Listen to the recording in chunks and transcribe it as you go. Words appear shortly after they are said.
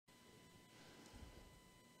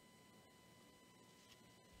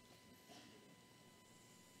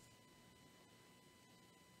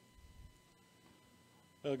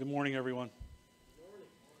Good morning, everyone.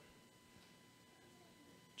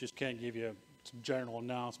 Just can't give you some general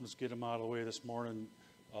announcements, get them out of the way this morning.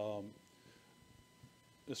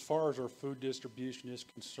 As far as our food distribution is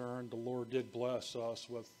concerned, the Lord did bless us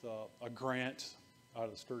with a grant out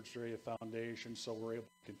of the Sturgis Area Foundation, so we're able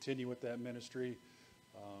to continue with that ministry.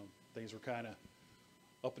 Things were kind of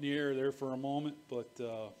up in the air there for a moment, but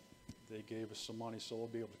they gave us some money, so we'll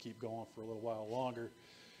be able to keep going for a little while longer.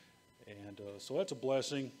 And so that's a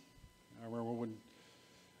blessing. I remember when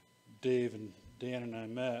Dave and Dan and I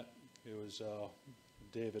met, it was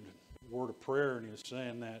David, word of prayer, and he was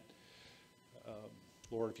saying that,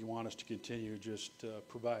 Lord, if you want us to continue, just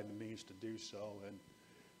provide the means to do so. And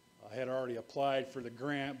I had already applied for the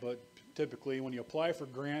grant, but typically when you apply for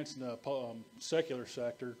grants in the secular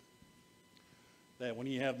sector, that when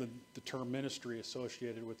you have the term ministry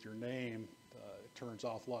associated with your name, it turns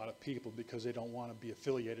off a lot of people because they don't want to be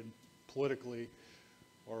affiliated politically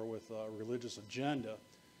or with a religious agenda.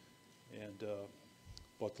 And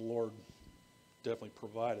but the Lord definitely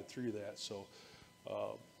provided through that. So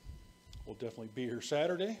we'll definitely be here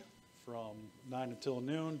Saturday from 9 until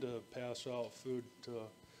noon to pass out food to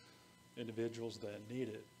individuals that need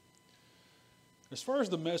it. As far as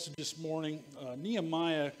the message this morning,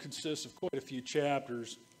 Nehemiah consists of quite a few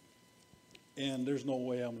chapters, and there's no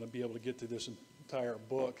way I'm going to be able to get through this entire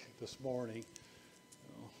book this morning,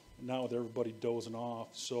 not with everybody dozing off.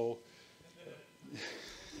 So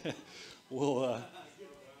we'll,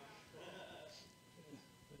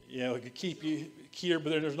 we could keep you here, but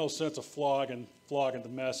there's no sense of flogging the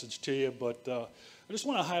message to you. But I just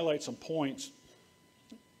want to highlight some points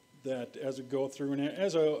that as I go through, and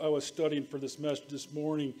as I was studying for this message this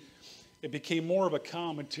morning, it became more of a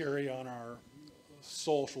commentary on our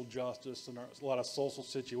social justice and a lot of social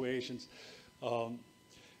situations.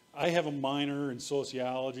 I have a minor in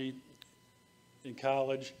sociology in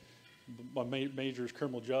college. My major is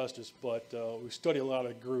criminal justice, but we study a lot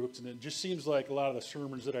of groups, and it just seems like a lot of the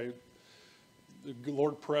sermons that the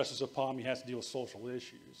Lord presses upon me has to deal with social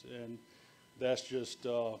issues, and that's just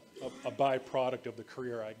a byproduct of the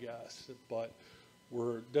career, I guess. But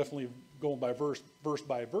we're definitely going by verse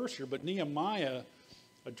by verse here. But Nehemiah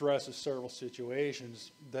addresses several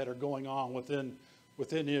situations that are going on within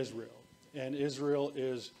Israel, and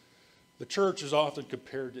the church is often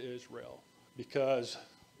compared to Israel because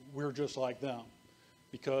we're just like them,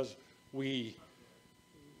 because we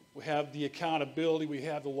have the accountability, we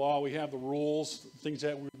have the law, we have the rules, things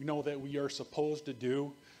that we know that we are supposed to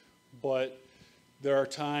do, but there are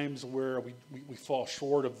times where we fall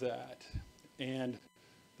short of that, and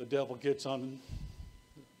the devil gets in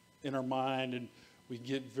our mind, and we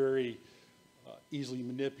get very easily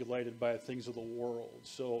manipulated by the things of the world.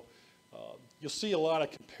 So you'll see a lot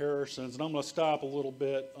of comparisons, and I'm going to stop a little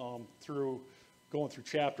bit going through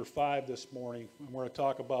chapter 5 this morning, and we're going to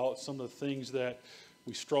talk about some of the things that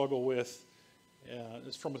we struggle with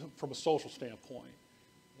from a social standpoint.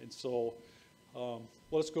 And so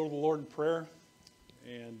let's go to the Lord in prayer,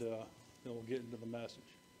 and then we'll get into the message.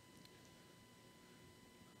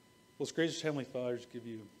 Most gracious Heavenly Father, just give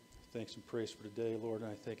you thanks and praise for today, Lord, and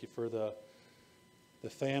I thank you for the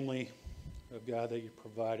family of God that you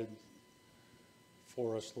provided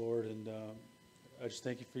for us, Lord, and I just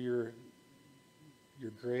thank you for your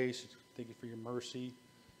grace, thank you for your mercy,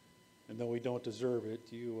 and though we don't deserve it,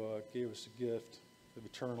 you gave us a gift of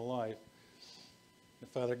eternal life. And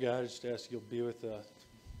Father God, I just ask you'll be with the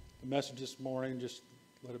message this morning. Just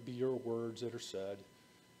let it be your words that are said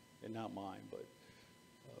and not mine. But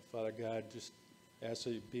Father God, just ask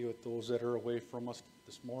that you be with those that are away from us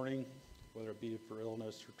this morning, whether it be for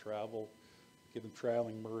illness or travel. Give them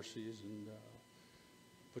traveling mercies, and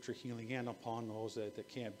put your healing hand upon those that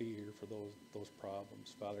can't be here for those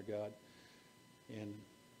problems, Father God. And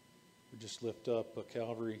we just lift up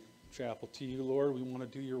Calvary Chapel to you, Lord. We want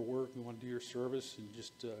to do your work. We want to do your service, and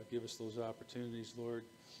just give us those opportunities, Lord.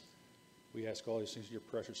 We ask all these things in your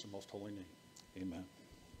precious and most holy name. Amen.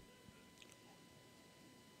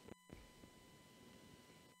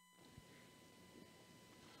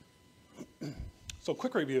 So,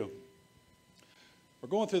 quick review. We're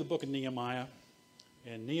going through the book of Nehemiah,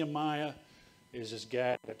 and Nehemiah is this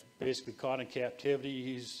guy that's basically caught in captivity.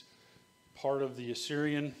 He's part of the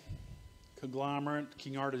Assyrian conglomerate,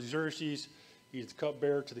 King Artaxerxes. He's the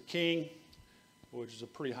cupbearer to the king, which is a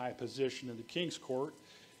pretty high position in the king's court.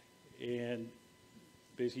 And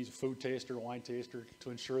basically he's a food taster, wine taster, to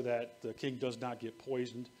ensure that the king does not get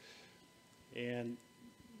poisoned. And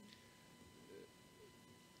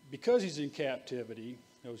because he's in captivity,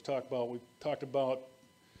 we talked about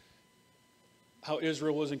how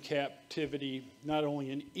Israel was in captivity, not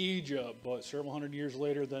only in Egypt, but several hundred years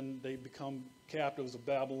later, then they become captives of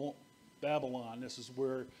Babylon. This is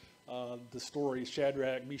where the story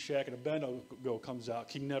Shadrach, Meshach, and Abednego comes out.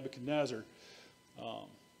 King Nebuchadnezzar,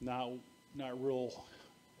 not real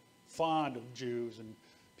fond of Jews and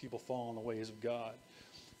people following the ways of God.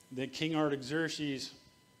 Then King Artaxerxes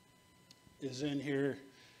is in here,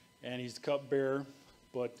 and he's the cupbearer,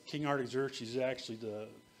 but King Artaxerxes is actually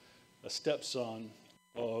a stepson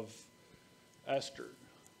of Esther.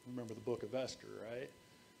 Remember the book of Esther, right?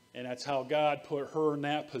 And that's how God put her in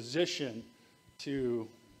that position to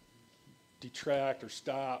detract or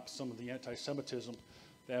stop some of the anti-Semitism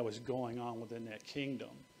that was going on within that kingdom.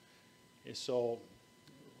 And so,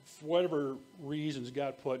 for whatever reasons,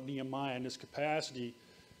 God put Nehemiah in this capacity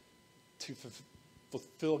to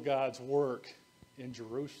fulfill God's work in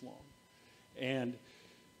Jerusalem. And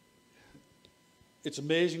it's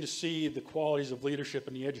amazing to see the qualities of leadership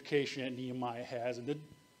and the education that Nehemiah has. And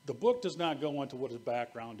the book does not go into what his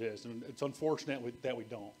background is, and it's unfortunate that we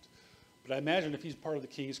don't. But I imagine if he's part of the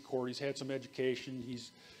king's court, he's had some education,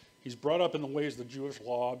 he's brought up in the ways of the Jewish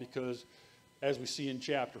law, because as we see in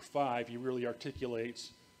chapter 5, he really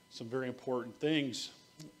articulates some very important things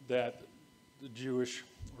that the Jewish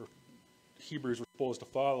or Hebrews were supposed to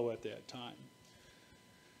follow at that time.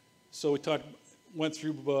 So we went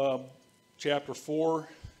through chapter 4,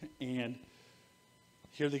 and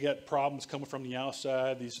here they got problems coming from the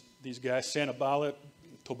outside. These guys, Sanballat,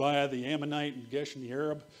 Tobiah the Ammonite, and Geshem the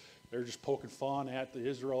Arab, they're just poking fun at the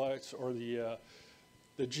Israelites or the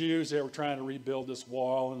Jews that were trying to rebuild this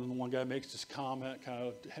wall. And then one guy makes this comment, kind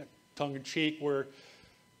of tongue-in-cheek, where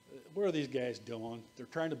what are these guys doing? They're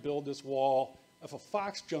trying to build this wall. If a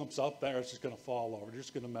fox jumps up there, it's just going to fall over. They're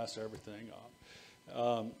just going to mess everything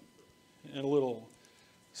up. And a little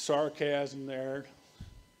sarcasm there.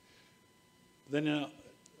 Then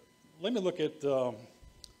let me look at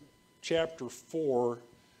chapter 4,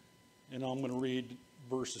 and I'm going to read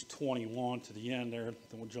verses 21 to the end there,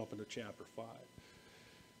 then we'll jump into chapter 5.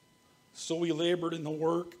 So we labored in the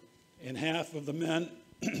work, and half of the men,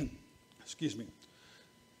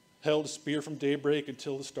 held a spear from daybreak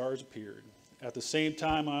until the stars appeared. At the same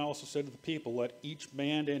time, I also said to the people, let each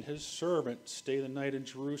man and his servant stay the night in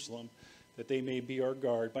Jerusalem, that they may be our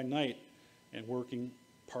guard by night and working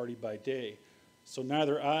party by day. So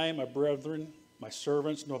neither I, my brethren, my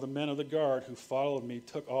servants, nor the men of the guard who followed me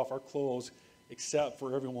took off our clothes, except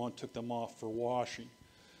for everyone took them off for washing.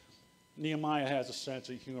 Nehemiah has a sense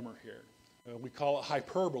of humor here. We call it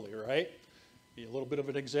hyperbole, right? A little bit of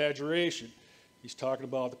an exaggeration. He's talking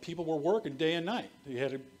about the people were working day and night. He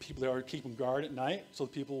had people that were keeping guard at night, so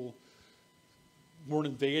the people weren't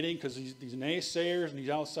invading, because these naysayers and these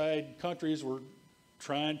outside countries were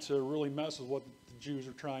trying to really mess with what the Jews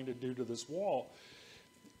are trying to do to this wall.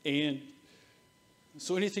 And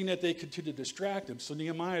so anything that they could do to distract them. So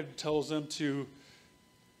Nehemiah tells them to,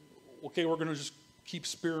 okay, we're going to just keep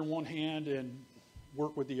spear in one hand and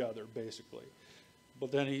work with the other, basically.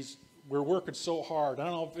 But then we're working so hard. I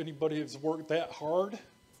don't know if anybody has worked that hard,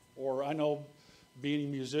 or I know being a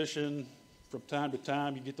musician, from time to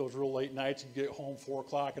time, you get those real late nights, you get home 4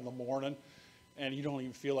 o'clock in the morning, and you don't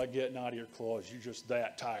even feel like getting out of your clothes. You're just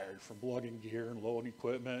that tired from lugging gear and loading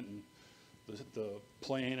equipment and the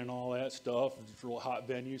plane and all that stuff. It's a real hot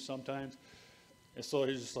venue sometimes. And so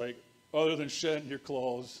it's just like, other than shedding your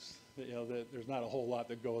clothes, there's not a whole lot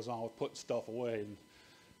that goes on with putting stuff away, and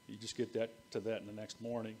you just get to that in the next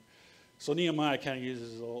morning. So Nehemiah kind of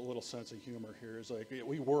uses a little sense of humor here. It's like,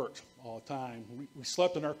 we worked all the time. We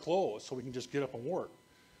slept in our clothes so we can just get up and work.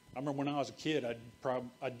 I remember when I was a kid,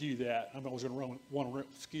 I'd do that. I was going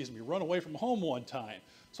to run away from home one time.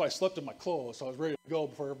 So I slept in my clothes, so I was ready to go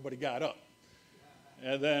before everybody got up.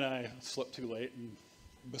 And then I slept too late and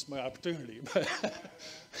missed my opportunity.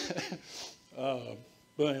 But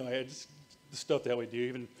anyway, it's the stuff that we do.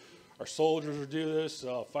 Even our soldiers will do this,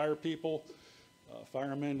 fire people.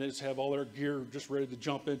 Firemen, they just have all their gear just ready to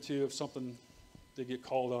jump into if something, they get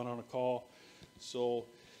called on a call. So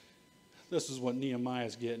this is what Nehemiah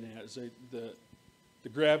is getting at. Is the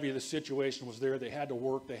gravity of the situation was there. They had to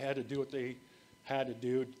work. They had to do what they had to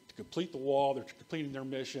do to complete the wall. They're completing their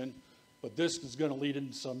mission. But this is going to lead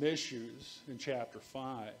into some issues in chapter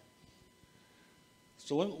 5.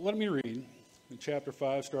 So let me read in chapter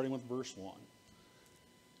 5, starting with verse 1.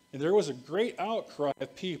 And there was a great outcry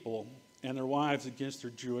of people and their wives against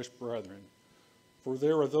their Jewish brethren. For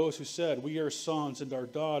there were those who said, we are sons and our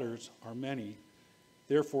daughters are many.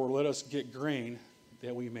 Therefore let us get grain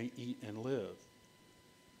that we may eat and live.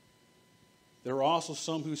 There were also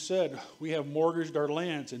some who said, we have mortgaged our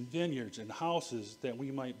lands and vineyards and houses that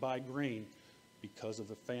we might buy grain because of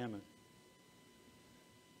the famine.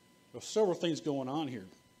 There are several things going on here.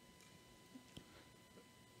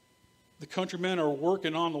 The countrymen are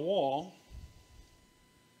working on the wall,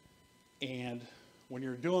 and when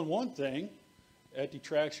you're doing one thing, it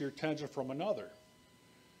detracts your attention from another.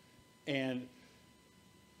 And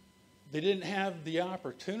they didn't have the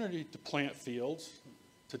opportunity to plant fields,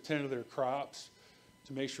 to tend to their crops,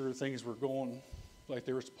 to make sure things were going like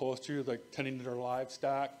they were supposed to, like tending to their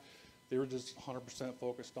livestock. They were just 100%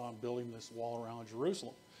 focused on building this wall around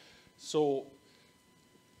Jerusalem. So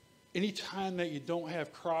anytime that you don't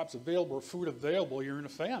have crops available or food available, you're in a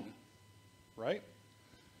famine, right?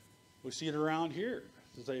 We see it around here.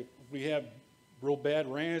 If we have real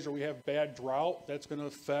bad rains or we have bad drought, that's going to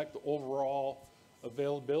affect the overall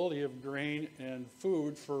availability of grain and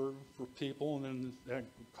food for people, and then that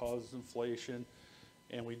causes inflation,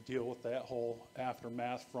 and we deal with that whole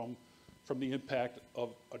aftermath from the impact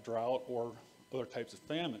of a drought or other types of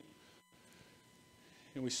famine.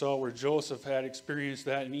 And we saw where Joseph had experienced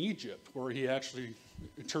that in Egypt, where he actually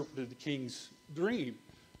interpreted the king's dream.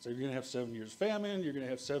 So you're going to have 7 years of famine, you're going to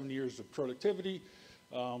have 7 years of productivity.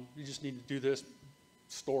 You just need to do this,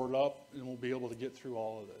 store it up, and we'll be able to get through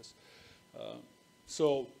all of this.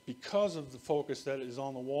 So because of the focus that is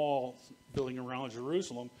on the wall building around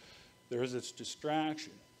Jerusalem, there is this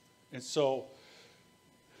distraction. And so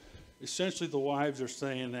essentially the wives are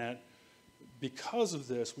saying that because of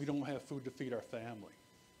this, we don't have food to feed our family.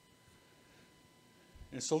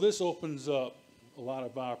 And so this opens up a lot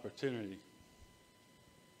of opportunity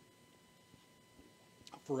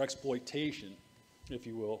for exploitation, if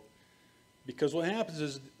you will. Because what happens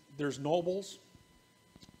is there's nobles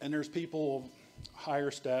and there's people of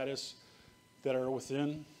higher status that are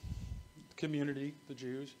within the community, the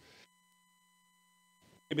Jews.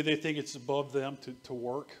 Maybe they think it's above them to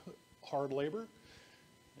work hard labor.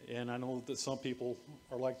 And I know that some people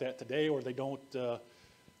are like that today, or they don't,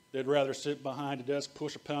 they'd rather sit behind a desk,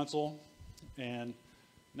 push a pencil, and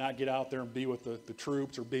not get out there and be with the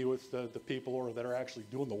troops or be with the people that are actually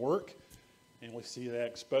doing the work. And we see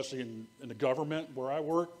that especially in the government where I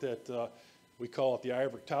work, that we call it the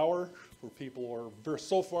ivory tower, where people are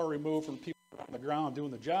so far removed from people on the ground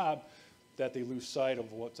doing the job that they lose sight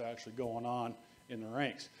of what's actually going on in the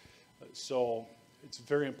ranks. So it's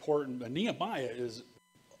very important. Nehemiah is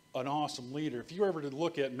an awesome leader. If you ever did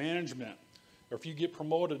look at management, or if you get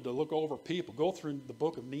promoted to look over people, go through the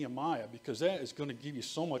book of Nehemiah, because that is going to give you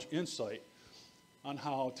so much insight on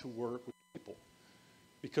how to work with people.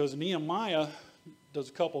 Because Nehemiah does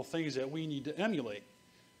a couple of things that we need to emulate.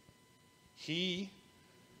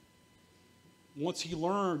 Once he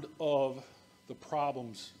learned of the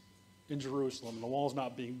problems in Jerusalem, the wall's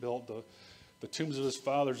not being built, the tombs of his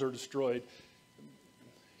fathers are destroyed,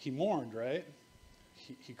 he mourned, right?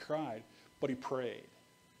 He cried, but he prayed.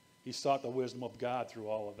 He sought the wisdom of God through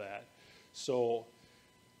all of that. So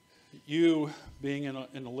you being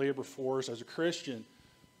in the labor force as a Christian,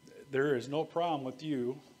 there is no problem with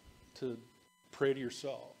you to pray to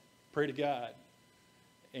yourself, pray to God.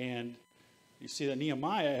 And you see that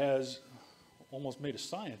Nehemiah has almost made a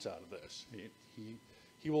science out of this.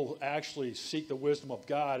 He will actually seek the wisdom of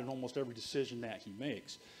God in almost every decision that he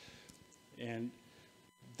makes. And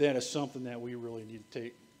that is something that we really need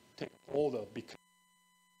to take hold of, because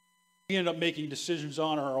we end up making decisions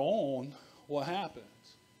on our own. What happens?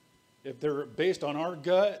 If they're based on our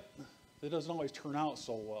gut, it doesn't always turn out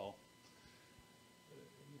so well.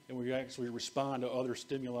 And we actually respond to other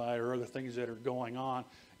stimuli or other things that are going on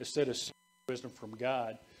instead of seeking wisdom from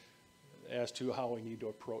God as to how we need to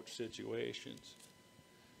approach situations.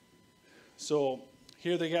 So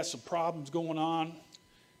here they got some problems going on,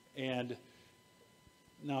 and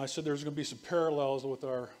now I said there's going to be some parallels with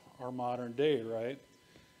our modern day, right?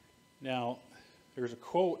 Now, there's a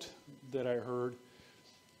quote that I heard,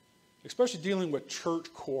 especially dealing with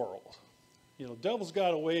church quarrels. You know, devil's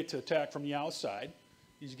got a way to attack from the outside.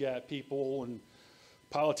 He's got people and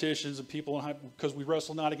politicians and people, because we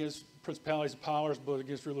wrestle not against principalities and powers, but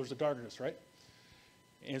against rulers of darkness, right?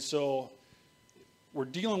 And so we're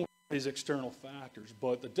dealing with these external factors,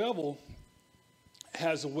 but the devil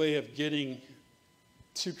has a way of getting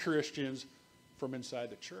to Christians from inside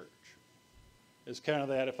the church. It's kind of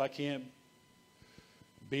that if I can't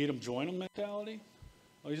beat him, join him mentality.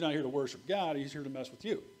 Well, he's not here to worship God, he's here to mess with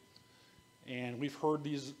you. And we've heard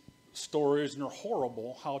these stories, and they're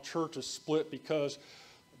horrible, how churches split because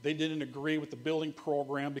they didn't agree with the building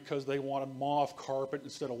program because they wanted mauve carpet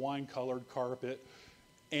instead of wine-colored carpet.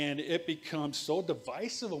 And it becomes so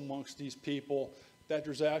divisive amongst these people that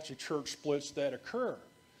there's actually church splits that occur.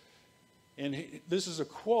 And this is a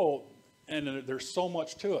quote, and there's so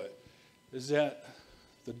much to it. is that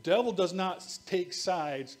the devil does not take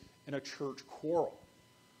sides in a church quarrel,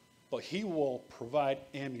 but he will provide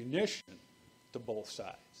ammunition to both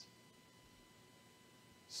sides.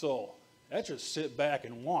 So that's just sit back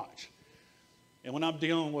and watch. And when I'm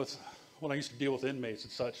dealing with, when I used to deal with inmates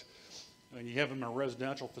and such, when you have them in a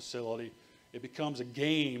residential facility, it becomes a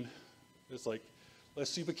game. It's like, let's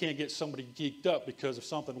see if we can't get somebody geeked up, because if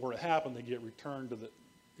something were to happen, they get returned to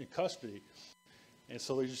in custody. And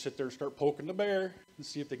so they just sit there and start poking the bear and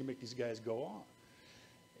see if they can make these guys go on.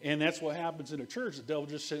 And that's what happens in a church. The devil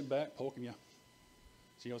just sitting back, poking you.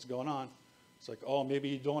 See what's going on. It's like, oh, maybe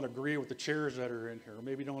you don't agree with the chairs that are in here, or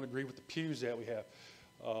maybe you don't agree with the pews that we have.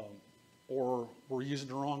 Or we're using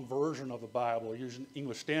the wrong version of the Bible, or using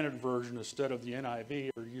English Standard Version instead of the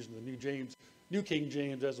NIV, or using the New King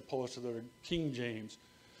James as opposed to the King James.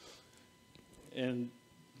 And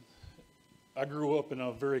I grew up in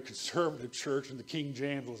a very conservative church, and the King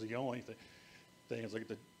James was the only thing. It's like,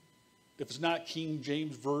 if it's not King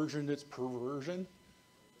James Version, it's perversion.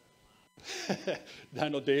 I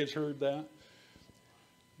know Dave's heard that.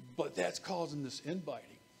 But that's causing this infighting.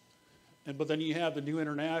 But then you have the New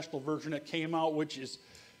International Version that came out, which is,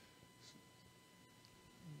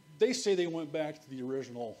 they say they went back to the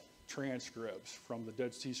original transcripts from the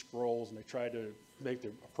Dead Sea Scrolls, and they tried to make the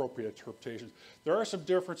appropriate interpretations. There are some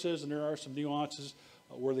differences and there are some nuances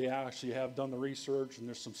where they actually have done the research, and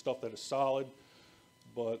there's some stuff that is solid,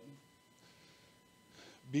 but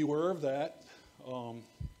beware of that.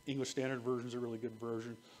 English Standard Version is a really good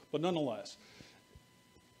version, but nonetheless,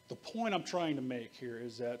 the point I'm trying to make here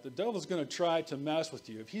is that the devil's going to try to mess with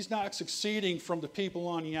you. If he's not succeeding from the people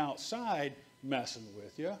on the outside messing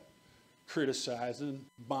with you, criticizing,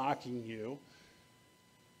 mocking you,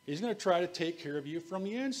 he's going to try to take care of you from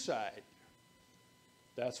the inside.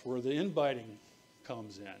 That's where the infighting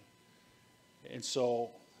comes in. And so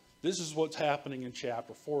this is what's happening in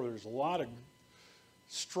chapter 4. There's a lot of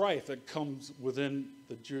strife that comes within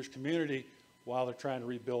the Jewish community while they're trying to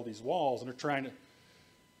rebuild these walls. And they're trying to,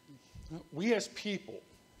 we as people,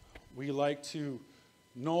 we like to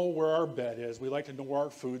know where our bed is. We like to know where our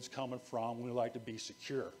food's coming from. We like to be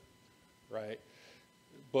secure, right?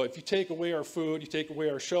 But if you take away our food, you take away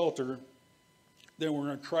our shelter, then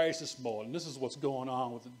we're in crisis mode. And this is what's going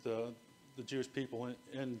on with the Jewish people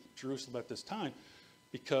in Jerusalem at this time,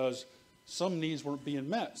 because some needs weren't being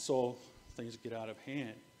met, so things get out of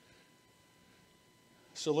hand.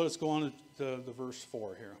 So let's go on to the verse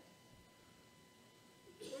 4 here.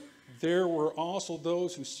 There were also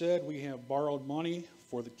those who said, we have borrowed money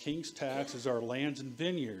for the king's tax as our lands and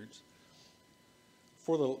vineyards,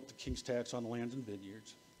 for the king's tax on lands and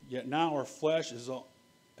vineyards. Yet now our flesh is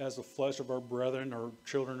as the flesh of our brethren, our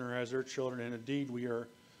children are as their children, and indeed we are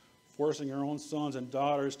forcing our own sons and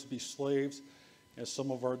daughters to be slaves, as some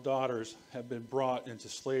of our daughters have been brought into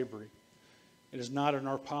slavery. It is not in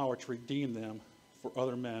our power to redeem them, for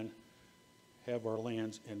other men have our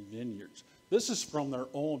lands and vineyards. This is from their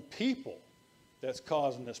own people that's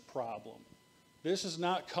causing this problem. This is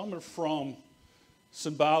not coming from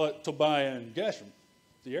Sanballat, Tobiah, and Geshem,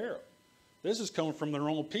 the Arab. This is coming from their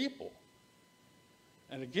own people.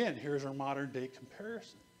 And again, here's our modern day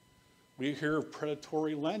comparison. We hear of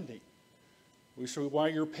predatory lending. We say, why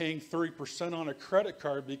you're paying 30% on a credit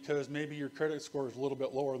card because maybe your credit score is a little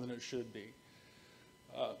bit lower than it should be.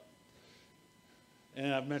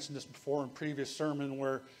 And I've mentioned this before in previous sermon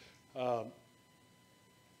where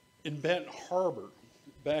in Benton Harbor,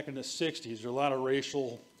 back in the 60s, there's a lot of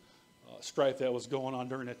racial strife that was going on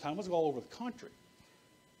during that time. It was all over the country.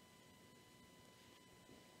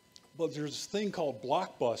 But there's this thing called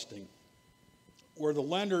blockbusting, where the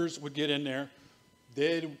lenders would get in there,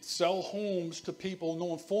 they'd sell homes to people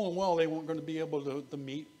knowing full and well they weren't going to be able to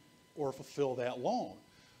meet or fulfill that loan.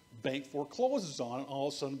 Bank forecloses on it, all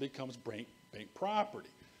of a sudden it becomes bank property.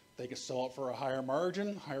 They can sell it for a higher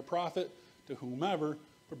margin, higher profit to whomever,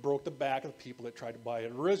 but broke the back of the people that tried to buy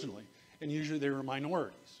it originally. And usually they were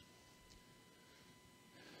minorities.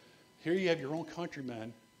 Here you have your own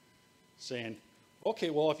countrymen saying, okay,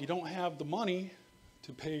 well, if you don't have the money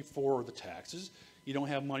to pay for the taxes, you don't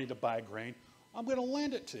have money to buy grain, I'm going to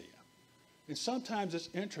lend it to you. And sometimes this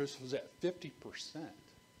interest was at 50%.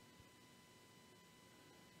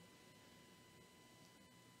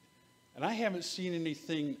 And I haven't seen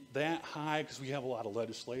anything that high because we have a lot of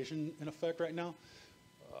legislation in effect right now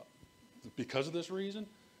because of this reason.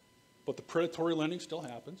 But the predatory lending still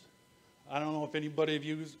happens. I don't know if anybody of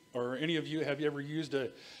you or any of you have you ever used a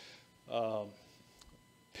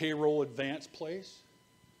payroll advance place.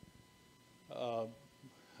 A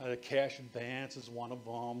cash advance is one of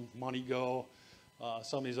them. Money Go.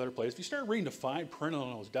 some of these other places. If you start reading the fine print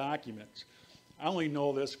on those documents, I only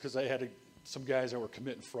know this because I had some guys that were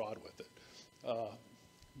committing fraud with it.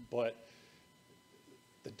 But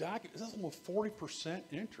the document, this is almost 40%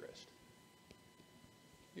 interest.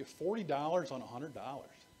 You have $40 on $100.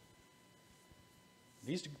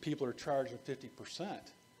 These people are charging 50%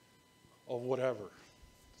 of whatever.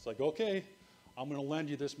 It's like, okay, I'm going to lend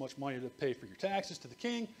you this much money to pay for your taxes to the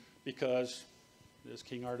king because this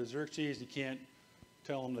King Artaxerxes, you can't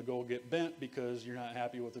tell him to go get bent because you're not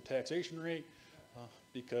happy with the taxation rate,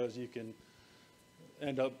 because you can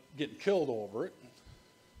end up getting killed over it.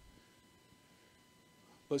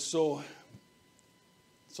 But so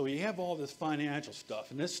you have all this financial stuff,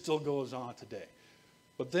 and this still goes on today.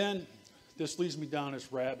 But then this leads me down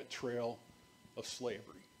this rabbit trail of slavery.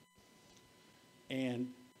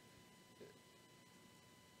 And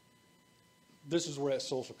this is where that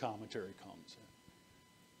social commentary comes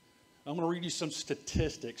in. I'm going to read you some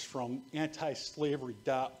statistics from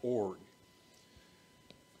antislavery.org.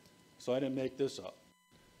 So I didn't make this up.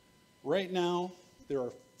 Right now, there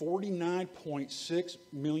are 49.6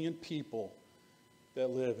 million people that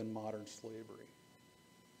live in modern slavery.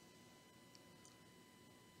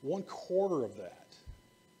 1/4 of that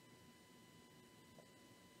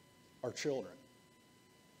are children.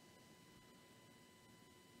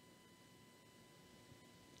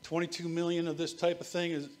 22 million of this type of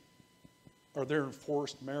thing are their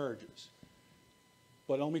enforced marriages.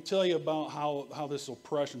 But let me tell you about how this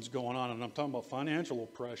oppression's going on, and I'm talking about financial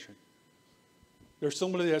oppression. There's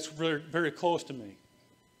somebody that's very, very close to me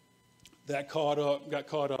that got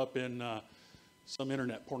caught up in some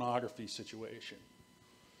internet pornography situation.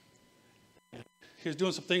 And he was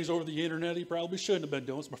doing some things over the internet he probably shouldn't have been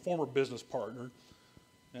doing. It's my former business partner,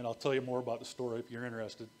 and I'll tell you more about the story if you're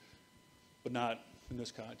interested, but not in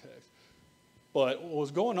this context. But what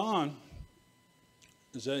was going on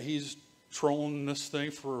is that he's trolling this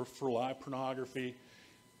thing for live pornography,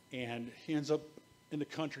 and he ends up in the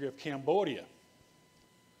country of Cambodia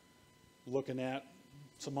looking at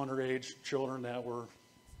some underage children that were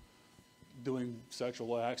doing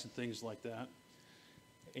sexual acts and things like that.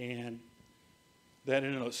 And that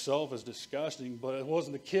in and of itself is disgusting, but it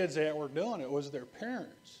wasn't the kids that were doing it, it was their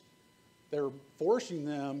parents. They were forcing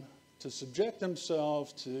them to subject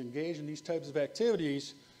themselves to engage in these types of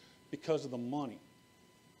activities because of the money.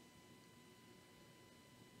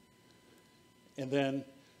 And then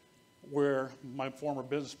where my former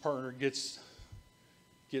business partner gets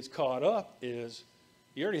caught up is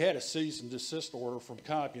he already had a cease and desist order from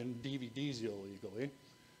copying DVDs illegally.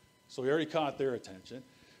 So he already caught their attention.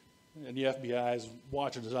 And the FBI is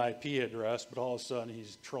watching his IP address, but all of a sudden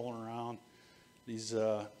he's trolling around these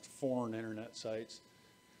foreign internet sites.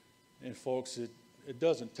 And folks, it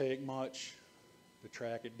doesn't take much to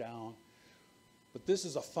track it down. But this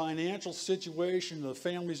is a financial situation. The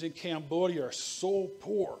families in Cambodia are so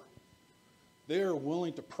poor, they are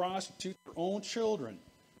willing to prostitute their own children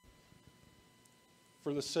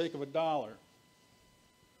for the sake of $1,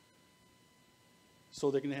 so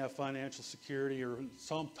they can have financial security or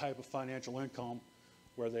some type of financial income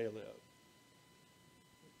where they live.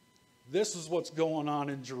 This is what's going on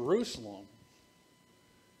in Jerusalem,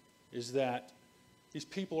 is that these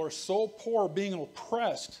people are so poor, being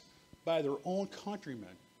oppressed by their own countrymen,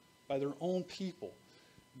 by their own people,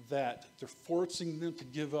 that they're forcing them to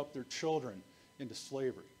give up their children into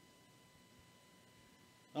slavery.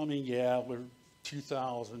 I mean, yeah, we're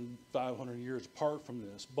 2,500 years apart from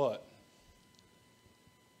this, but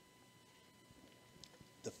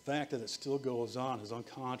the fact that it still goes on is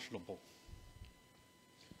unconscionable.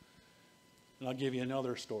 And I'll give you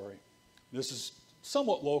another story. This is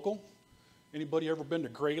somewhat local. Anybody ever been to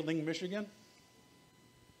Grayling, Michigan?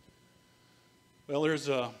 Well, there's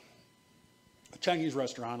a Chinese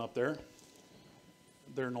restaurant up there.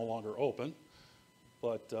 They're no longer open,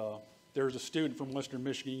 but there's a student from Western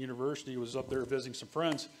Michigan University who was up there visiting some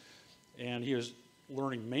friends, and he was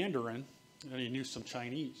learning Mandarin, and he knew some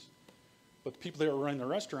Chinese. But the people that were running the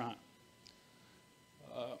restaurant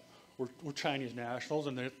were Chinese nationals,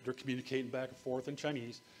 and they're communicating back and forth in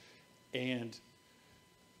Chinese. And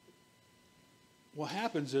what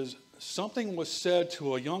happens is something was said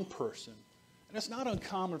to a young person, and it's not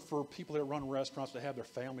uncommon for people that run restaurants to have their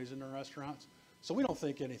families in their restaurants, so we don't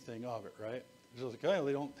think anything of it, right? It's like, oh,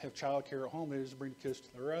 they don't have child care at home, they just bring the kids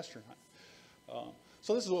to the restaurant.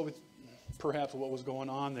 So this is perhaps what was going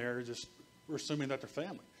on there, just we're assuming that they're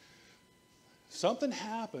family. Something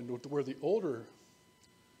happened where the older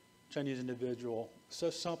Chinese individual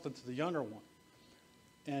says something to the younger one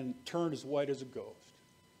and turned as white as a ghost.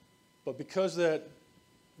 But because that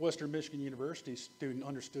Western Michigan University student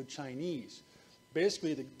understood Chinese,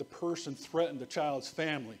 basically the person threatened the child's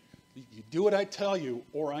family. You do what I tell you,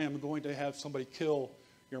 or I am going to have somebody kill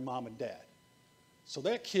your mom and dad. So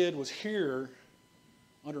that kid was here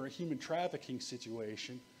under a human trafficking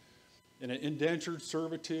situation, in an indentured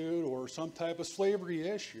servitude or some type of slavery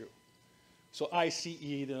issue. So ICE,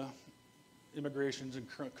 the Immigrations and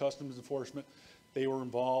Customs Enforcement, they were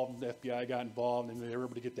involved, the FBI got involved, and they were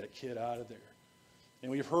able to get that kid out of there.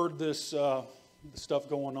 And we've heard this stuff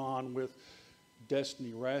going on with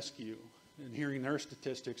Destiny Rescue, and hearing their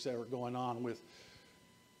statistics that are going on with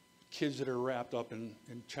kids that are wrapped up in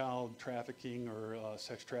child trafficking or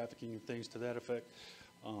sex trafficking and things to that effect.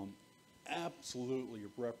 Absolutely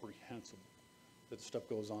reprehensible that the stuff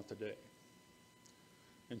goes on today.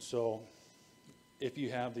 And so if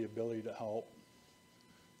you have the ability to help,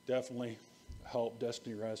 definitely help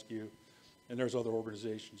Destiny Rescue. And there's other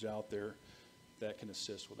organizations out there that can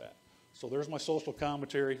assist with that. So there's my social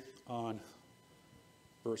commentary on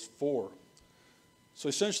verse 4. So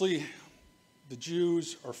essentially, the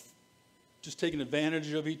Jews are just taking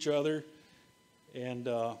advantage of each other, and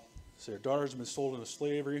so their daughters have been sold into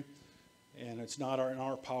slavery, and it's not in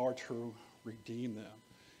our power to redeem them.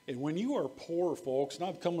 And when you are poor, folks,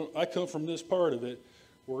 and I come from this part of it,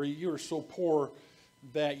 where you are so poor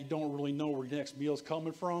that you don't really know where your next meal is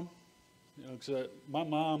coming from. You know, 'cause my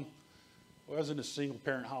mom was in a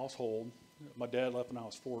single-parent household. My dad left when I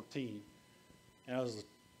was 14, and I was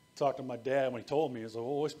talking to my dad when he told me, he was like,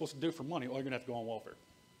 well, what are we supposed to do for money? Well, you're going to have to go on welfare.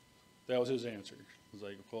 That was his answer. I was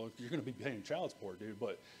like, well, you're going to be paying child support, dude.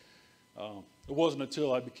 But it wasn't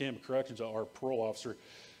until I became a corrections or parole officer,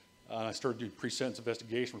 I started doing pre-sentence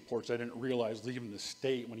investigation reports, I didn't realize leaving the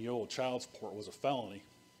state when you owe child support was a felony.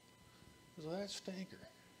 I was like, that's stinker.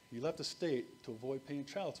 You left the state to avoid paying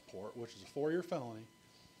child support, which is a 4-year felony.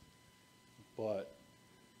 But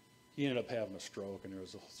he ended up having a stroke, and there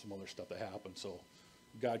was some other stuff that happened. So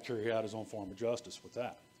God carried out his own form of justice with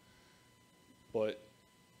that. But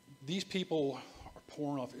these people are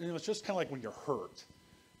pouring off. It's just kind of like when you're hurt,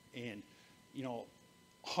 and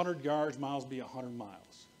 100 yards, miles be 100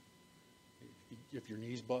 miles. If your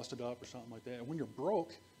knee's busted up or something like that, and when you're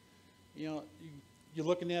broke, you're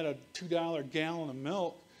looking at a $2 gallon of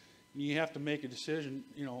milk, and you have to make a decision.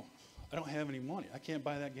 I don't have any money. I can't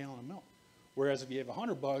buy that gallon of milk. Whereas if you have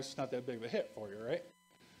 $100, it's not that big of a hit for you, right?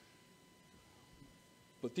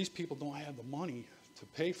 But these people don't have the money to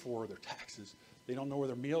pay for their taxes. They don't know where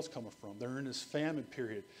their meal's coming from. They're in this famine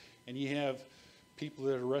period. And you have people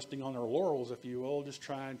that are resting on their laurels, if you will, just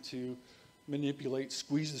trying to manipulate,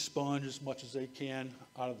 squeeze the sponge as much as they can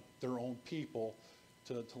out of their own people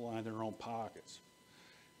to line their own pockets.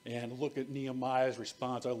 And look at Nehemiah's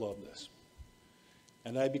response. I love this.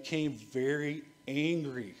 And I became very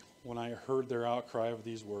angry when I heard their outcry of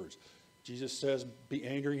these words. Jesus says, be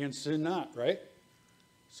angry and sin not, right?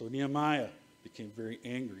 So Nehemiah became very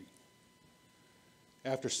angry.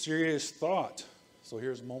 After serious thought, so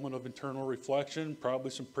here's a moment of internal reflection,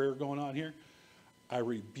 probably some prayer going on here. I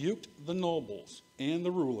rebuked the nobles and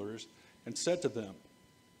the rulers and said to them,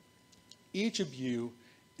 each of you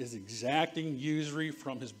is exacting usury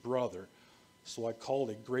from his brother. So I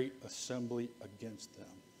called a great assembly against them.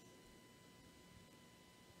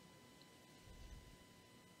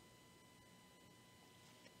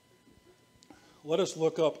 Let us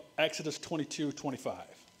look up Exodus 22:25.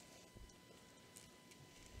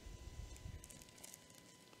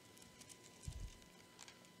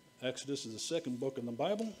 Exodus is the second book in the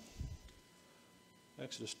Bible.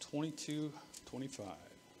 Exodus 22:25.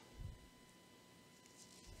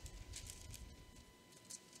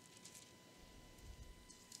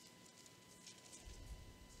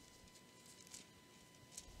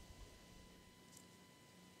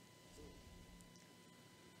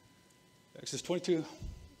 Exodus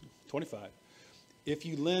 22:25. If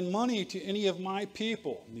you lend money to any of my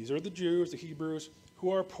people, and these are the Jews, the Hebrews,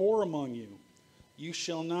 who are poor among you, you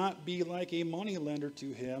shall not be like a money lender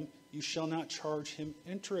to him. You shall not charge him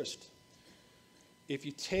interest. If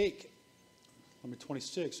you take,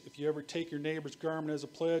 26, if you ever take your neighbor's garment as a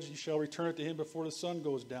pledge, you shall return it to him before the sun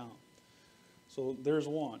goes down. So there's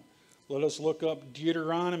one. Let us look up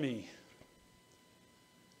Deuteronomy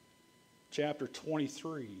chapter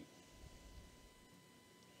 23.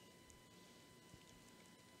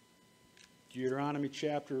 Deuteronomy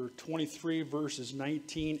chapter 23, verses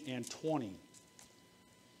 19 and 20.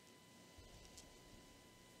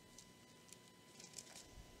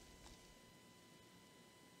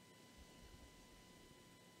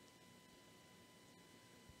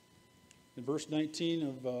 In verse 19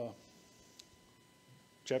 of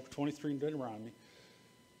chapter 23 in Deuteronomy,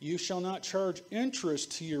 You shall not charge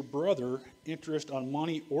interest to your brother, interest on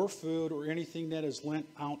money or food or anything that is lent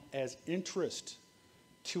out as interest.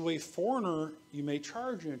 To a foreigner you may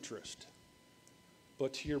charge interest,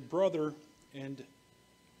 but to your brother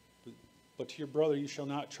you shall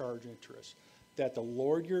not charge interest, that the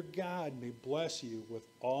Lord your God may bless you with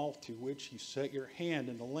all to which you set your hand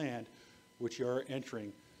in the land which you are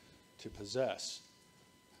entering to possess.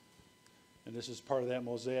 And this is part of that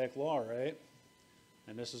Mosaic law, right?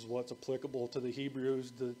 And this is what's applicable to the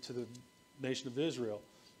Hebrews, to the nation of Israel.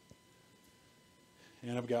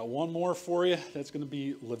 And I've got one more for you. That's going to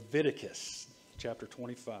be Leviticus chapter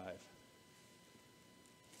 25.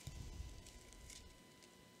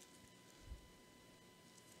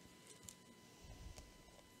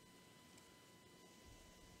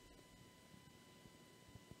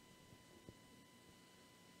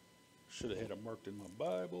 Should have had it marked in my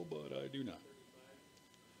Bible, but I do not.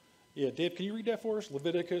 Yeah, Dave, can you read that for us?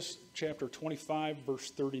 Leviticus chapter 25, verse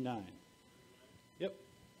 39. Yep.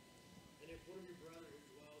 And if one of your brother who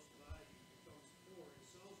dwells by you becomes poor and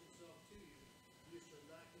sells himself to you, you shall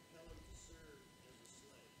not compel him to serve as a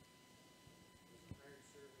slave. As a hired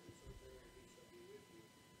servant or something, and he shall be with you,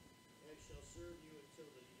 and shall serve you until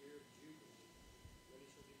the year of Jubilee, when he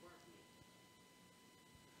shall depart from you.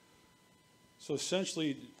 So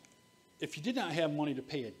essentially, if you did not have money to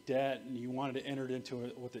pay a debt and you wanted to enter into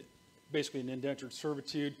it with basically an indentured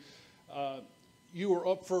servitude, you were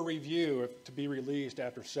up for review to be released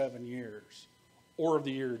after 7 years, or of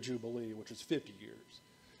the year of Jubilee, which is 50 years.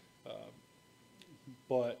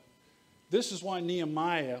 But this is why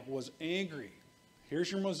Nehemiah was angry.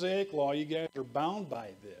 Here's your Mosaic law. You guys are bound by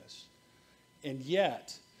this. And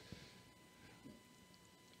yet,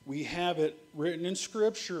 we have it written in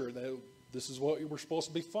Scripture that this is what we're supposed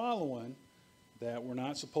to be following, that we're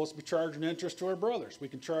not supposed to be charging interest to our brothers. We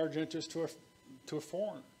can charge interest to a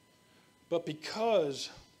foreigner. But because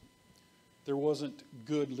there wasn't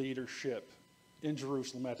good leadership in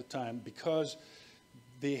Jerusalem at the time, because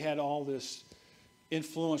they had all this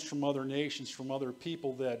influence from other nations, from other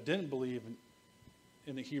people that didn't believe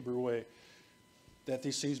in the Hebrew way, that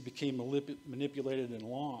these things became manipulated and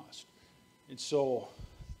lost. And so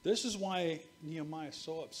this is why Nehemiah is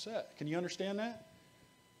so upset. Can you understand that?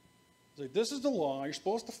 It's like, this is the law. You're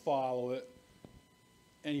supposed to follow it.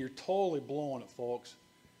 And you're totally blowing it, folks.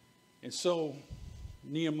 And so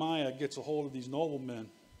Nehemiah gets a hold of these noblemen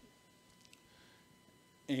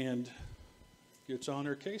and gets on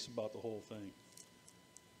their case about the whole thing.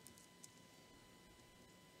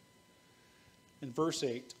 In verse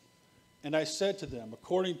 8, and I said to them,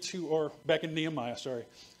 according to, or back in Nehemiah,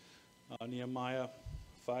 Nehemiah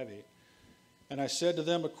 5:8. And I said to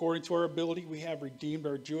them, according to our ability, we have redeemed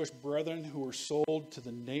our Jewish brethren who were sold to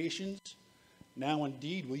the nations. Now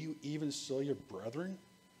indeed, will you even sell your brethren?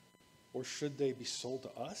 Or should they be sold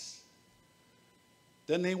to us?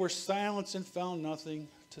 Then they were silenced and found nothing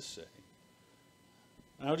to say.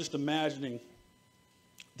 And I was just imagining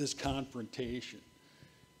this confrontation.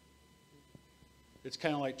 It's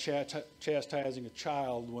kind of like chastising a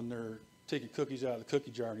child when they're taking cookies out of the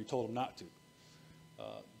cookie jar and you told them not to.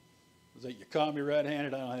 It's like, you caught me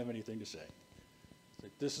red-handed, I don't have anything to say. It's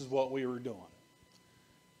like, this is what we were doing.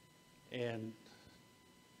 And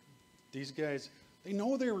these guys, they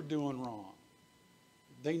know they were doing wrong.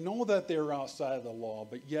 They know that they were outside of the law,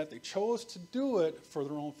 but yet they chose to do it for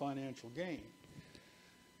their own financial gain.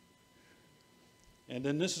 And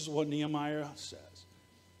then this is what Nehemiah says.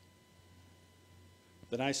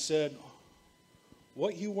 Then I said,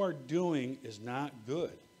 what you are doing is not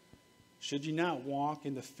good. Should you not walk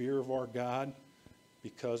in the fear of our God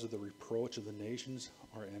because of the reproach of the nations,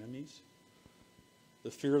 our enemies?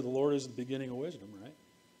 The fear of the Lord is the beginning of wisdom, right?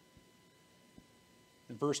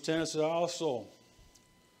 In verse 10 it says, I also,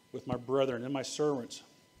 with my brethren and my servants,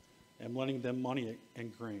 am lending them money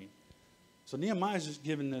and grain. So Nehemiah is just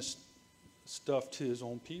giving this stuff to his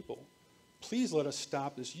own people. Please let us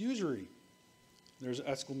stop this usury. There's an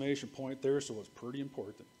exclamation point there, so it's pretty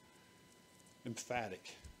important.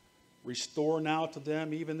 Emphatic. Restore now to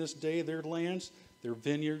them, even this day, their lands, their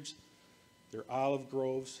vineyards, their olive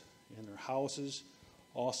groves, and their houses,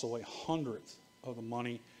 also 100th of the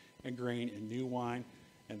money and grain and new wine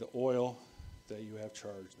and the oil that you have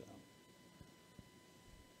charged them.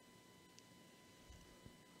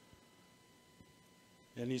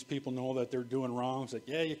 And these people know that they're doing wrong. It's like,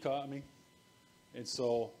 yeah, you caught me. And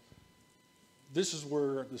so this is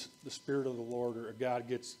where the Spirit of the Lord or God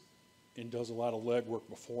gets and does a lot of legwork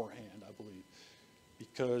beforehand, I believe,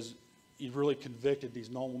 because he really convicted these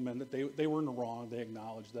noblemen that they were in the wrong. They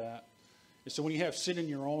acknowledged that. And so when you have sin in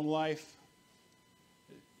your own life,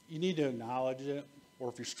 you need to acknowledge it, or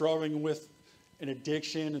if you're struggling with an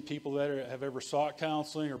addiction, and people that have ever sought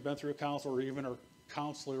counseling or been through a counselor or even are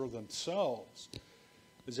counselor themselves,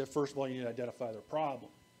 is that first of all you need to identify their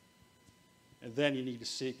problem. And then you need to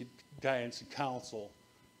seek guidance and counsel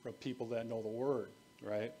from people that know the Word,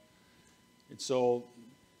 right? And so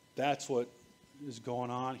that's what is going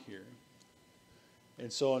on here.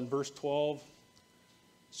 And so in verse 12,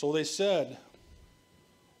 so they said,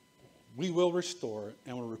 we will restore it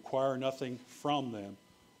and will require nothing from them.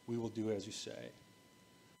 We will do as you say.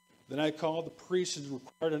 Then I called the priests and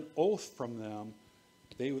required an oath from them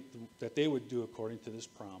that they would do according to this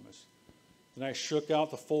promise. Then I shook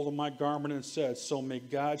out the fold of my garment and said, so may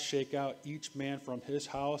God shake out each man from his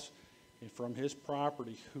house and from his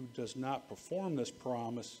property who does not perform this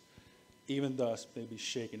promise, even thus may be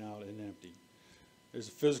shaken out and emptied. There's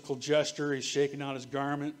a physical gesture. He's shaking out his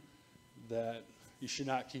garment, that you should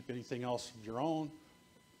not keep anything else of your own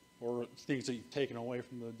or things that you've taken away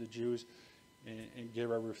from the Jews, and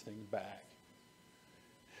give everything back.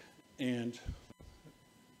 And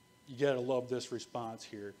you got to love this response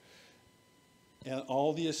here. And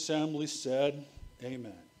all the assembly said,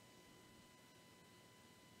 amen.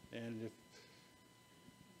 And if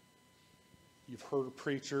you've heard a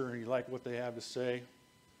preacher and you like what they have to say,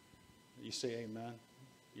 you say amen.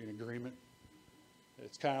 You're in agreement.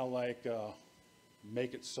 It's kind of like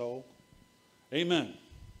make it so. Amen.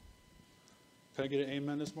 Can I get an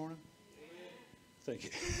amen this morning? Amen. Thank you.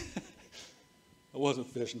 I wasn't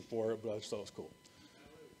fishing for it, but I just thought it was cool.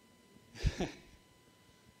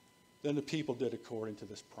 Then the people did according to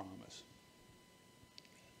this promise.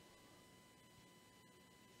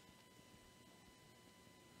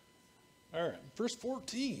 All right, verse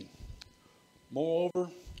 14. Moreover,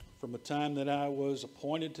 from the time that I was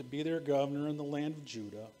appointed to be their governor in the land of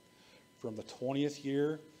Judah, from the 20th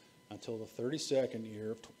year until the 32nd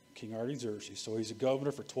year of King Artaxerxes. So he's a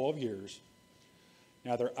governor for 12 years.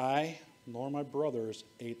 Neither I nor my brothers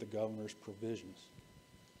ate the governor's provisions.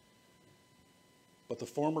 But the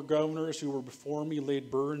former governors who were before me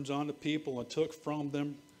laid burdens on the people and took from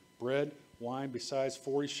them bread, wine, besides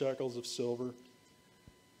 40 shekels of silver.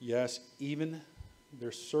 Yes, even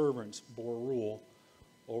their servants bore rule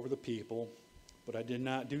over the people, but I did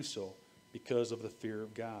not do so because of the fear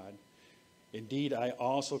of God. Indeed, I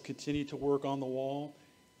also continued to work on the wall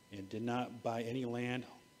and did not buy any land.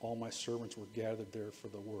 All my servants were gathered there for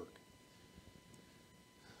the work.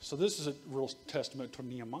 So this is a real testament to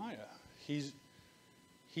Nehemiah. He's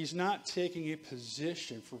not taking a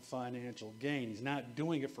position for financial gain. He's not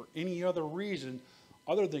doing it for any other reason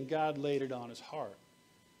other than God laid it on his heart.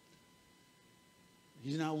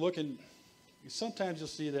 He's not looking. Sometimes you'll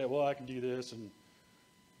see that, well, I can do this and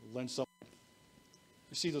lend some.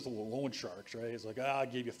 You see those little loan sharks, right? It's like, I'll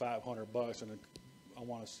give you $500 and I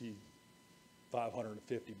want to see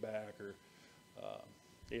 550 back, or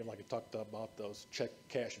even like I talked about those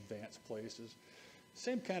cash advance places.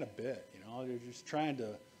 Same kind of bit, they're just trying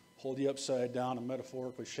to hold you upside down and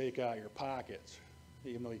metaphorically shake out your pockets,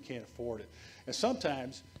 even though you can't afford it. And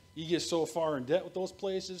sometimes you get so far in debt with those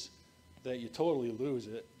places that you totally lose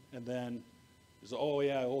it, and then it's, oh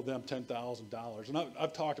yeah, I owe them $10,000. And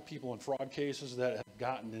I've talked to people in fraud cases that have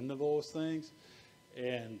gotten into those things,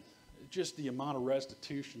 and just the amount of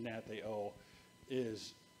restitution that they owe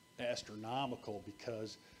is astronomical,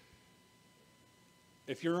 because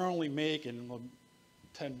if you're only making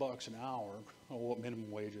 $10 an hour, or what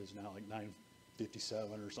minimum wage is now, like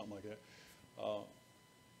 $9.57 or something like that,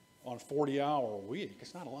 on a 40-hour a week,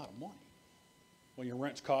 it's not a lot of money. When your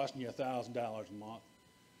rent's costing you $1,000 a month,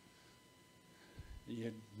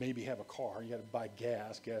 you maybe have a car, you got to buy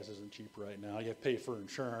gas. Gas isn't cheap right now. You have to pay for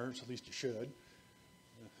insurance, at least you should,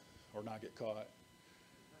 or not get caught.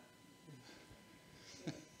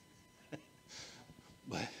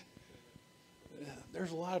 But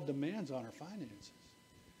there's a lot of demands on our finances.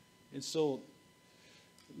 And so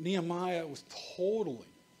Nehemiah was totally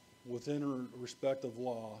within respect of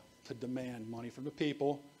law to demand money from the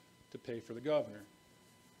people to pay for the governor.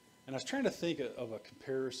 And I was trying to think of a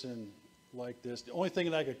comparison like this. The only thing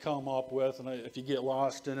that I could come up with, and if you get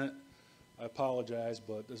lost in it, I apologize,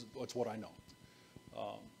 but it's what I know.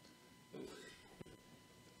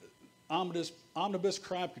 Omnibus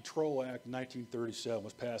Crime Control Act of 1937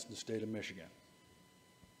 was passed in the state of Michigan.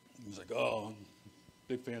 It was like, oh,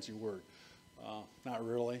 big fancy word. Not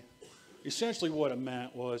really. Essentially what it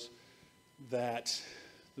meant was that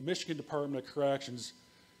the Michigan Department of Corrections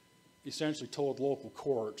essentially told local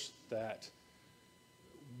courts that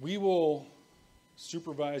we will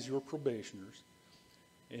supervise your probationers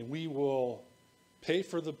and we will pay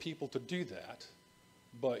for the people to do that,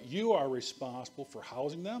 but you are responsible for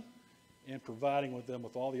housing them and providing with them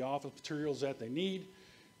with all the office materials that they need,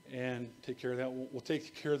 and take care of that. We'll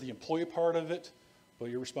take care of the employee part of it, but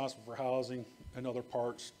you're responsible for housing and other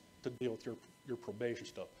parts to deal with your probation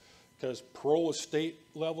stuff. Because parole is state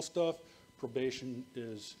level stuff, probation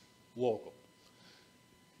is local.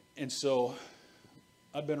 And so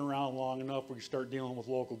I've been around long enough where you start dealing with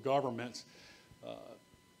local governments,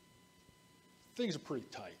 things are pretty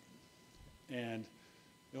tight. And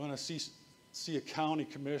when I see a county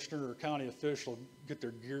commissioner or a county official get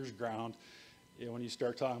their gears ground, when you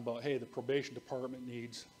start talking about, hey, the probation department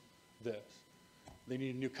needs this. They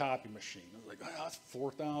need a new copy machine. I was like, oh, that's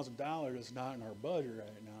 $4,000. It's not in our budget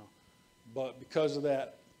right now. But because of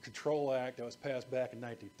that Control Act that was passed back in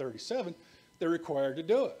 1937, they're required to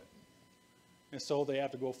do it. And so they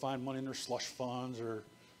have to go find money in their slush funds, or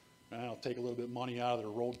take a little bit of money out of their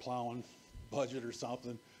road plowing budget or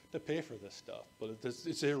something to pay for this stuff. But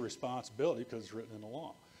it's their responsibility because it's written in the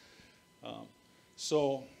law.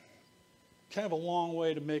 So kind of a long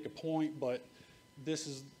way to make a point, but this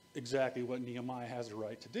is exactly what Nehemiah has the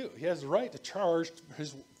right to do. He has the right to charge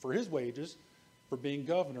for his wages for being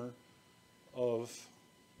governor of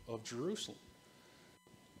Jerusalem.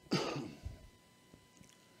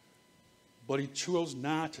 But he chose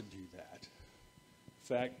not to do that. In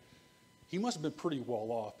fact, he must have been pretty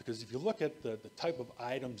well off, because if you look at the type of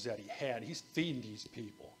items that he had, he's feeding these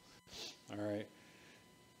people. All right?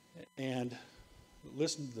 And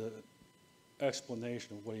listen to the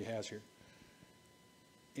explanation of what he has here.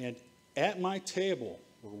 And at my table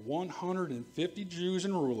were 150 Jews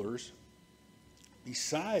and rulers,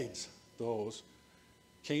 besides those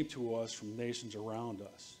came to us from nations around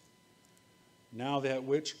us. Now that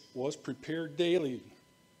which was prepared daily,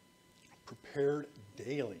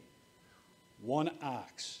 1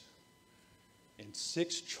 ox and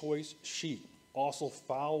 6 choice sheep. Also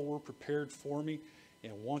fowl were prepared for me,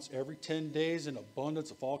 and once every 10 days an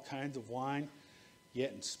abundance of all kinds of wine.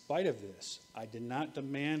 Yet in spite of this, I did not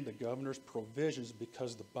demand the governor's provisions,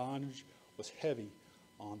 because the bondage was heavy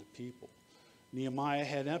on the people. Nehemiah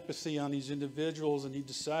had empathy on these individuals, and he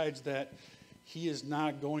decides that he is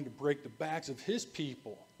not going to break the backs of his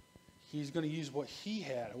people. He's going to use what he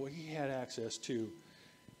had access to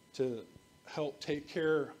help take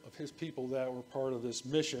care of his people that were part of this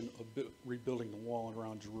mission of rebuilding the wall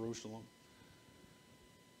around Jerusalem.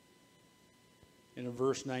 And in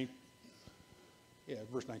verse 19,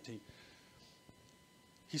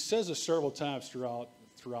 he says this several times throughout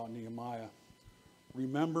Nehemiah.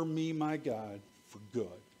 Remember me, my God, for good,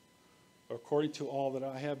 according to all that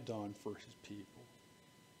I have done for his people.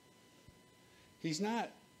 He's not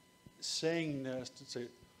saying this to say,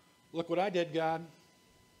 look what I did, God.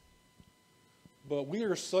 But we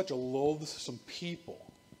are such a loathsome people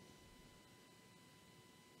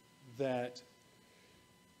that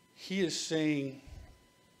he is saying,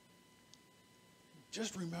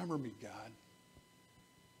 just remember me, God.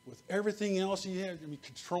 With everything else he had,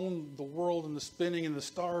 controlling the world and the spinning and the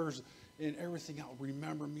stars and everything else,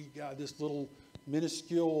 remember me, God, this little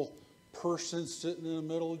minuscule person sitting in the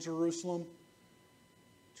middle of Jerusalem.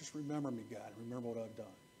 Just remember me, God. Remember what I've done.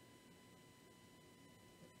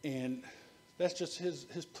 And that's just his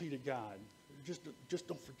plea to God. Just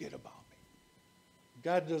don't forget about me.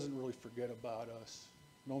 God doesn't really forget about us.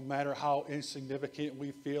 No matter how insignificant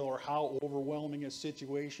we feel or how overwhelming a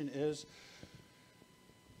situation is,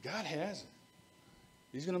 God has it.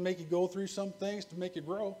 He's going to make you go through some things to make you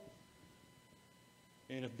grow.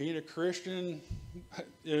 And if being a Christian,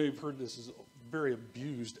 you've heard this is a very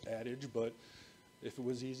abused adage, but if it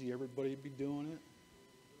was easy, everybody would be doing it.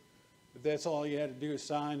 If that's all you had to do is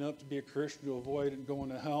sign up to be a Christian to avoid it going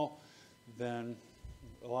to hell, then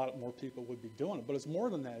a lot more people would be doing it. But it's more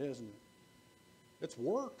than that, isn't it? It's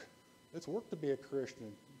work. It's work to be a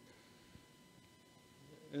Christian.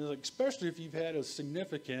 And especially if you've had a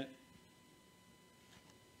significant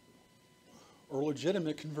or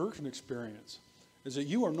legitimate conversion experience, is that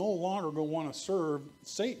you are no longer going to want to serve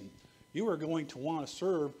Satan. You are going to want to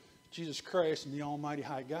serve Jesus Christ and the Almighty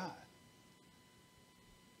High God.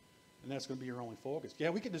 And that's going to be your only focus.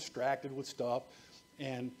 Yeah, we get distracted with stuff,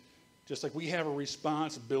 and just like we have a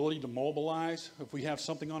responsibility to mobilize, if we have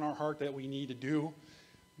something on our heart that we need to do,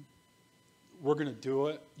 we're going to do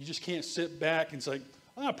it. You just can't sit back and say,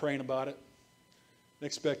 I'm not praying about it, and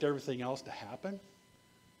expect everything else to happen.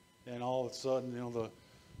 And all of a sudden, the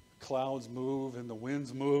clouds move and the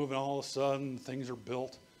winds move, and all of a sudden things are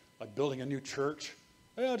built, like building a new church.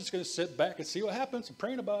 Well, I'm just going to sit back and see what happens. I'm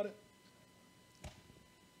praying about it.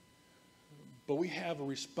 But we have a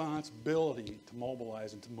responsibility to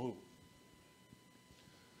mobilize and to move.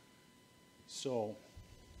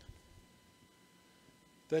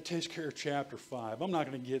 that takes care of chapter 5. I'm not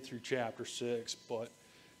going to get through chapter 6, but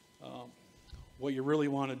what you really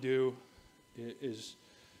want to do is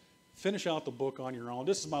finish out the book on your own.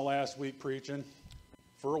 This is my last week preaching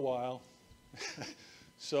for a while.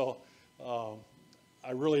 So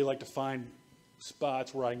I really like to find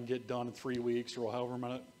spots where I can get done in 3 weeks or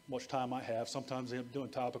however much time I have. Sometimes I'm doing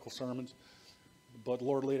topical sermons. But the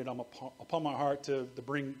Lord laid it upon my heart to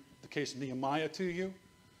bring the case of Nehemiah to you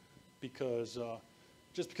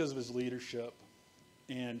just because of his leadership.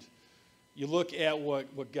 And you look at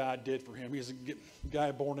what God did for him. He's a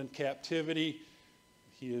guy born in captivity.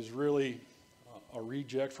 He is really a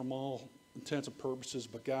reject from all intents and purposes,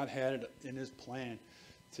 but God had it in his plan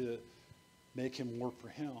to make him work for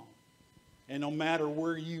him. And no matter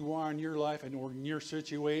where you are in your life and or in your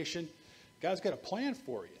situation, God's got a plan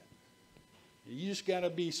for you. You just got to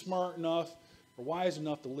be smart enough or wise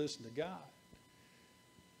enough to listen to God.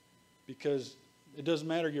 Because it doesn't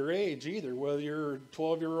matter your age either, whether you're a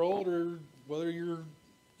 12-year-old or whether you're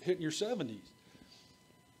hitting your 70s.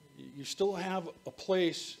 You still have a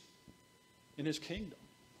place in his kingdom.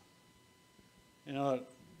 And I'm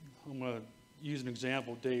going to use an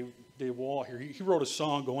example of Dave Wall here. He wrote a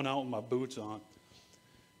song, Going Out With My Boots On.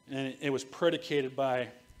 And it was predicated by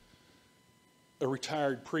a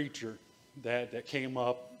retired preacher that came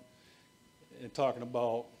up and talking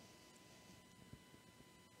about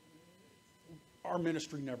our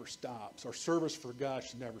ministry never stops. Our service for God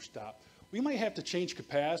should never stop. We might have to change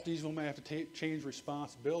capacities. We might have to change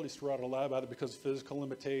responsibilities throughout our life, either because of physical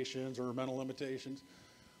limitations or mental limitations.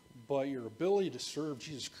 But your ability to serve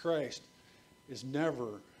Jesus Christ is never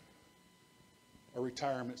a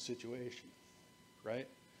retirement situation, right?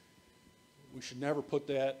 We should never put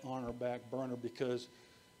that on our back burner because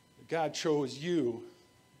God chose you,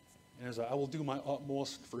 and as I will do my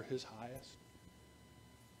utmost for his highest.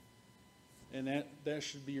 And that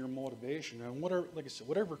should be your motivation. And whatever, like I said,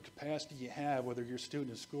 whatever capacity you have, whether you're a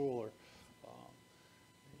student in school or,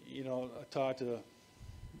 I talked to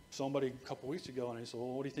somebody a couple weeks ago, and I said, well,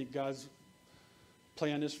 what do you think God's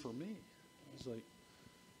plan is for me? I was like,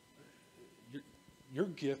 your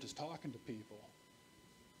gift is talking to people.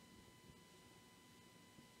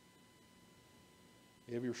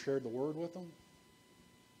 Have you ever shared the word with them?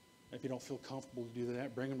 If you don't feel comfortable to do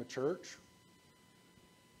that, bring them to church.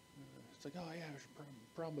 It's like, oh yeah, I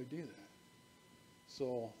should probably do that.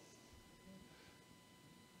 So,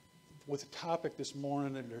 with the topic this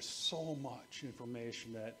morning, there's so much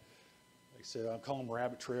information that, like I said, I call them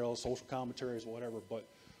rabbit trails, social commentaries, whatever, but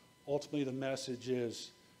ultimately the message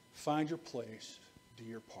is find your place, do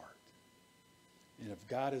your part. And if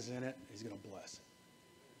God is in it, he's going to bless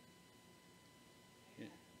it.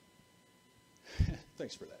 Yeah.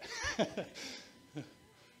 Thanks for that.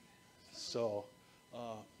 So,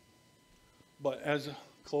 but as I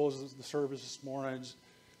close the service this morning,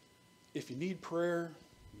 if you need prayer,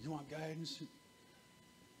 you want guidance,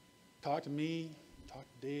 talk to me, talk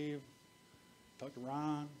to Dave, talk to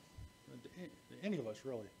Ron, any of us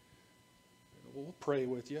really. We'll pray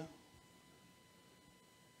with you.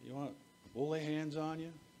 We'll lay hands on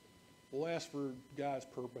you. We'll ask for God's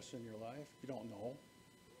purpose in your life if you don't know.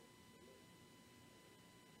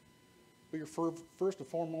 But your first and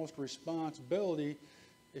foremost responsibility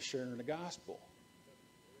is sharing the gospel.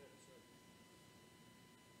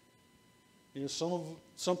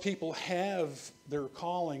 Some people have their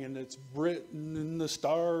calling and it's written in the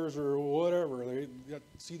stars or whatever. They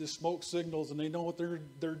see the smoke signals and they know what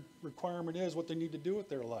their requirement is, what they need to do with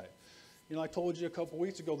their life. I told you a couple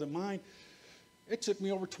weeks ago that mine, it took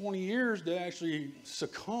me over 20 years to actually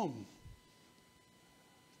succumb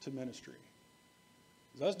to ministry.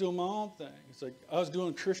 I was doing my own thing. It's like I was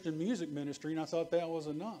doing Christian music ministry, and I thought that was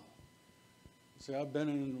enough. See, I've been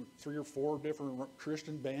in 3 or 4 different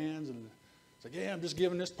Christian bands, and it's like, yeah, I'm just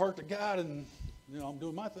giving this part to God, and I'm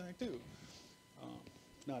doing my thing too.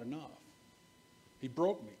 It's not enough. He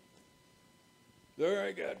broke me. There,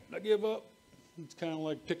 I give up. It's kind of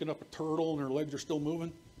like picking up a turtle, and her legs are still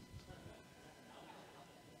moving.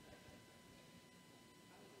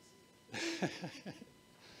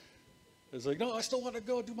 It's like, no, I still want to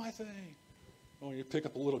go do my thing. When you pick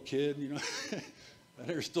up a little kid, and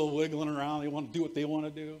they're still wiggling around. They want to do what they want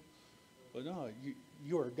to do. But no,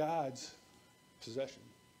 you are God's possession.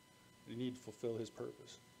 You need to fulfill his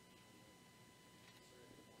purpose.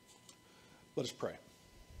 Let us pray.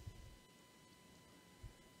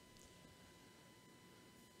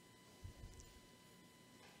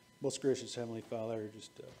 Most gracious Heavenly Father,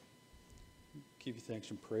 just give you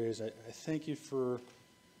thanks and praise. I thank you for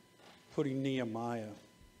putting Nehemiah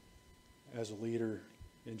as a leader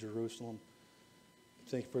in Jerusalem.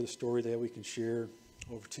 Thank you for the story that we can share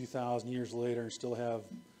over 2,000 years later and still have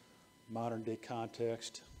modern day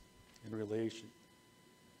context and relation.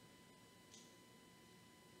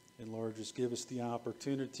 And Lord, just give us the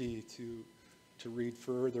opportunity to read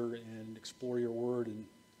further and explore your word and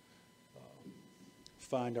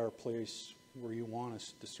find our place where you want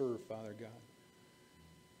us to serve, Father God.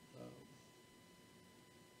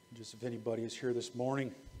 Just if anybody is here this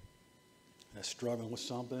morning that's struggling with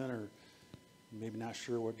something or maybe not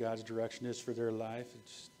sure what God's direction is for their life,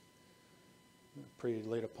 just pray you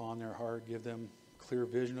lay it upon their heart, give them clear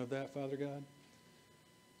vision of that, Father God.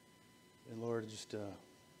 And Lord, just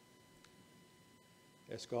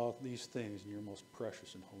ask all these things in your most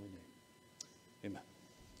precious and holy name. Amen.